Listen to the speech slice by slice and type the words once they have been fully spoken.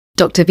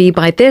Dr. V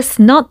Buy This,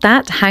 Not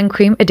That Hand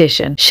Cream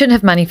Edition. Shouldn't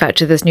have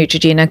manufactured this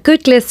Neutrogena.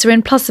 Good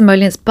glycerin plus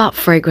emollients, but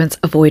fragrance,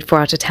 avoid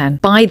 4 out of 10.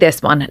 Buy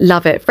this one.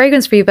 Love it.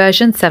 Fragrance-free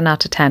version, 7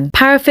 out of 10.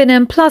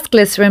 Paraffin plus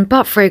glycerin,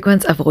 but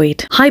fragrance,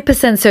 avoid. High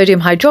percent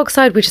sodium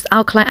hydroxide, which is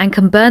alkaline and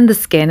can burn the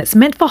skin. It's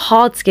meant for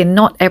hard skin,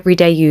 not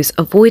everyday use.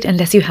 Avoid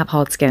unless you have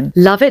hard skin.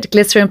 Love it.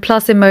 Glycerin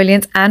plus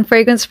emollients and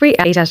fragrance-free,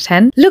 8 out of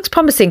 10. Looks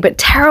promising, but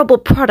terrible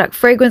product.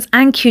 Fragrance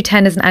and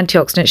Q10 is an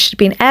antioxidant. Should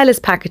be in airless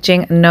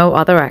packaging, no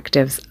other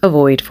actives.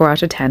 Avoid, 4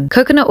 out of 10.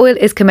 Coconut oil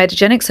is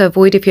comedogenic, so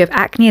avoid if you have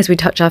acne as we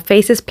touch our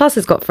faces, plus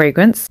it's got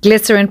fragrance.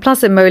 Glycerin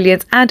plus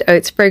emollients and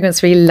oats,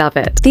 fragrance-free, love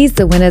it. These are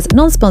the winners,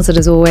 non-sponsored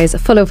as always.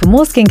 Follow for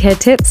more skincare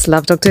tips.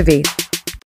 Love Dr. V.